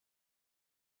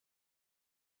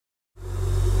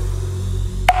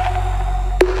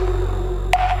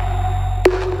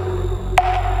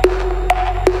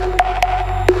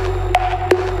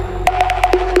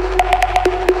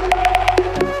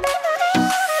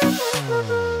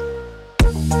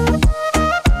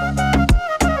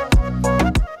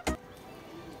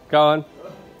Go on.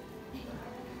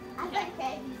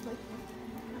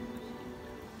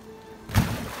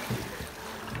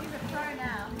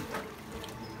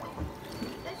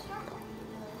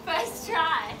 First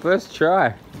try. First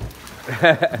try. Still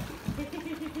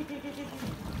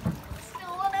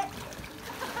on it.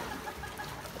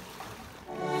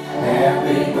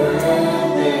 Happy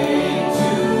birthday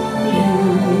to you.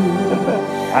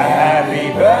 Happy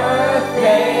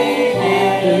birthday,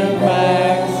 dear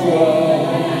Maxwell.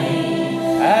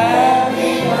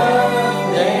 Happy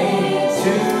birthday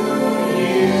to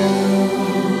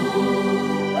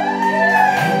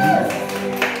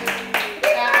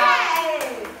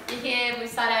You hear we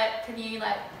started, can you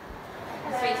like,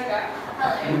 sweet to go?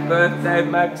 Hello. Happy birthday,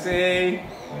 Maxie.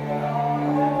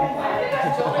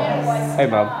 Hey,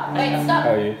 Mum. Wait, stop.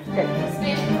 How are you?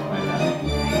 Spin.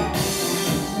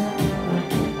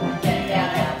 Get it down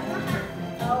now.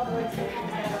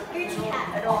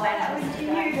 It all matters.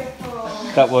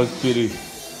 That was beauty.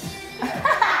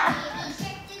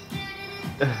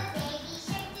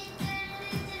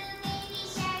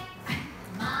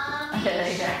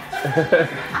 There you go.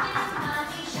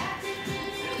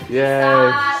 Yay. No,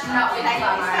 we like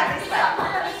that. This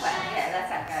way. Yeah, that's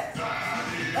how it goes.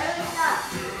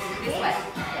 This way.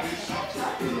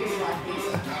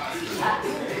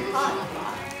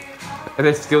 Are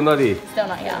they still not here? Still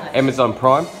not here. Amazon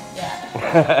Prime?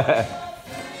 Yeah.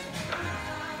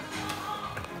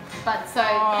 But so,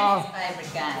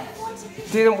 favourite game.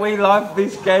 Didn't we love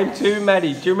this game too,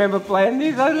 Maddie? Do you remember playing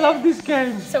this? I love this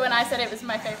game. So when I said it was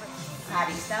my favourite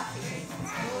party stuff,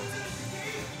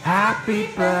 Happy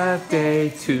birthday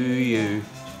to you.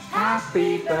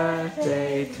 Happy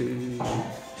birthday to you.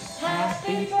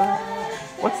 Happy birthday.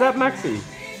 What's that, Maxie?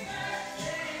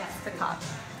 that's the card.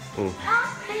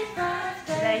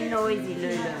 Very noisy,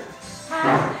 Lulu.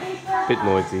 Bit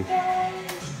noisy.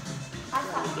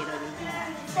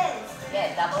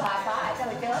 Yeah, double high five. So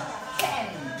we do it.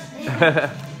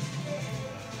 10.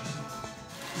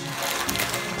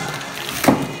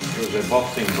 It was a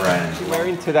boxing brand.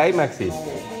 Wearing today, Maxie?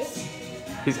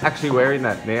 He's actually wearing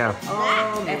that now.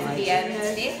 Oh, That's my the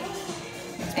deodorant stick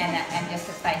and just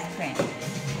a face cream.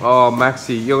 Oh,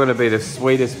 Maxie, you're going to be the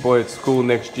sweetest boy at school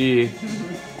next year.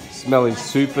 Smelling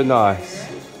super nice. Is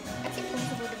it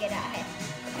possible to get out here?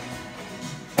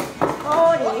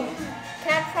 Oh, dear.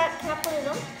 Can I put it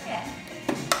on? Yeah.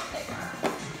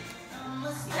 You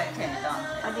don't turn it on.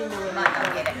 I didn't know You we might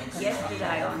not get it.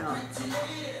 yesterday or not.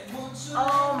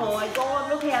 Oh my God,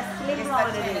 look how slim Just right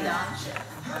got to it turn it is. on.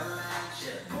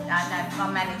 No,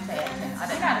 Mum managed to turn. I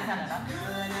don't know how to turn it on.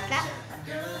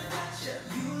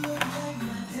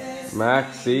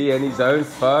 Maxie and his own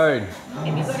phone. Have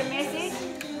you got a message?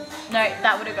 No,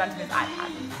 that would have gone to his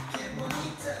iPad.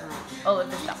 All of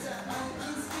the stuff.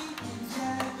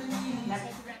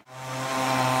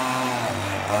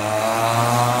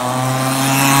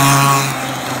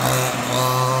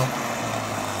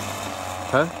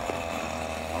 Huh?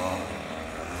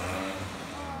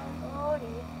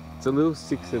 It's a little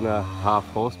 6.5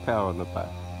 horsepower on the back.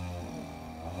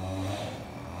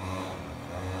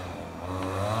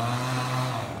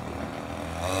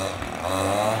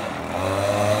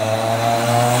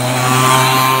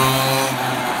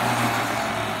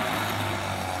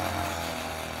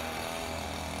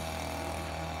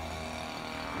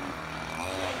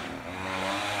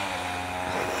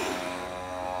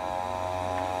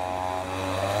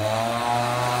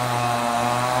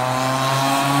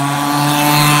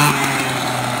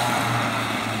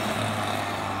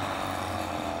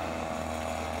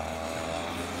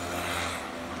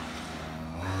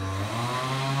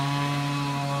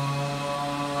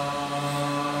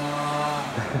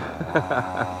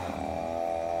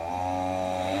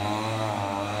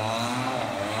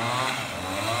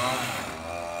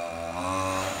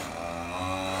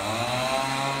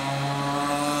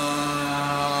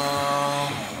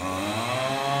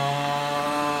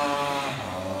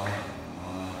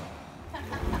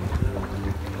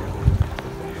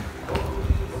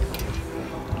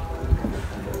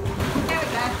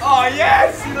 Oh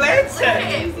yes, he lands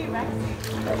it!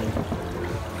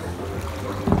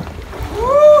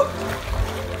 Woo!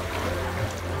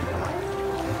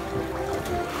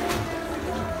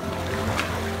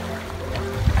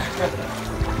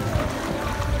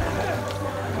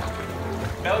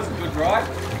 That was a good ride.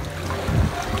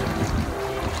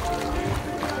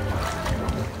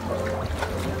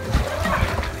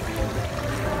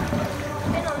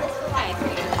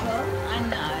 I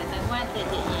know, they weren't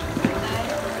there yet. They're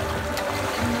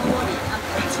naughty,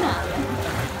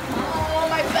 oh,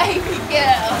 my baby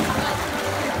girl.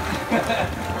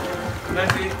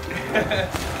 That's it.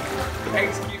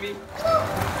 Thanks, Kimmy.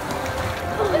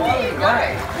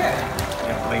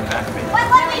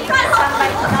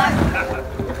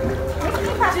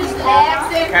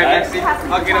 Okay, Maxie,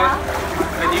 I'll get on.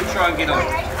 And you try and get on.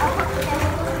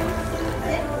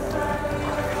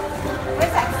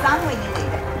 Where's that sun when you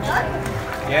leave it?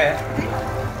 Yeah.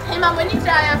 Hey Mum, when you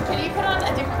dry off, can you put on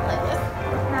a different playlist?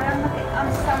 No, I'm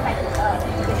sunbaking.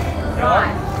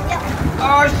 Right.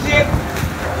 Oh shit!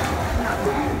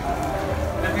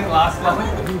 That didn't last long.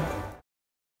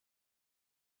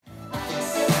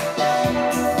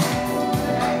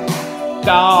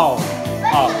 Down.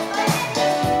 Up.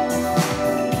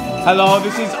 Hello,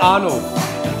 this is Arnold.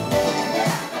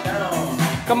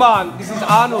 Come on, this is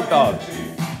Arnold, dog.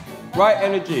 Right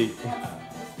energy. It's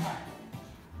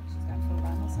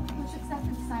exactly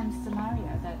the same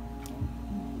scenario. That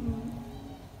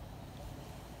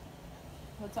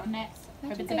What's on next?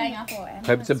 Hope it's a banger.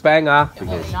 Hope it's a banger. it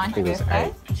was 90th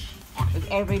birthday with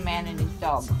every man and his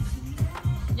dog.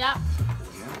 Yep.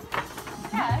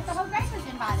 Yeah, the whole race was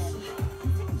invited.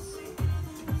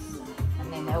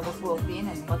 And then Elvis walked in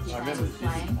and what's his name was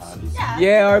playing.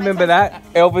 Yeah, I remember that.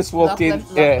 Elvis walked in.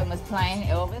 Lachlan Yeah. was playing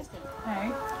Elvis.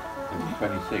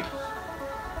 26.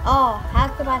 Oh, how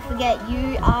could I forget?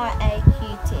 You are a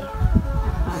cutie.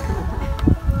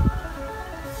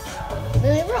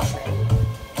 Millie Rock.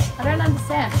 I don't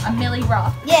understand. A Millie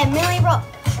Rock. Yeah, Millie Rock.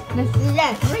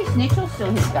 Yeah. Reece Mitchell's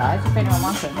still his guys, if anyone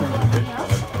wants it.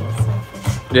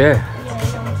 Yeah.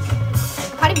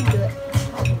 How do you do it?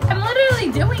 I'm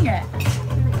literally doing it.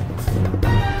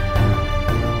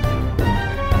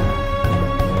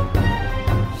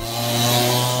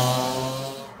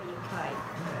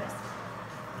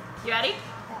 You ready?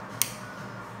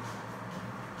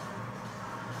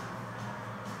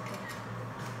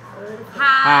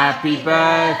 Happy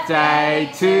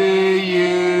birthday to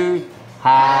you.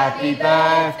 Happy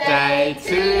birthday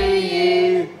to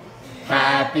you.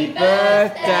 Happy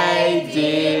birthday,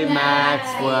 dear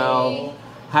Maxwell.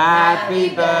 Happy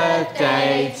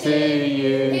birthday to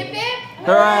you. Hip hip.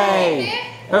 Hooray!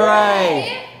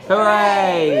 Hooray!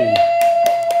 Hooray!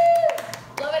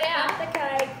 Blow it out.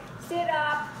 Okay. Sit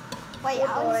up. Wait,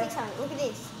 I want to see something. Look at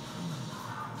this.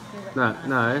 No,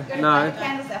 no, The no.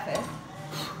 candles out first.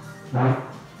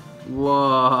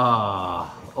 Whoa.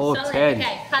 All Solid. 10.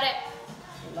 Okay, cut it.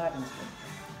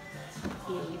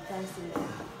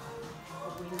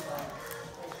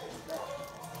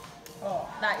 Oh,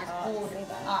 that is good.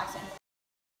 Oh, I see.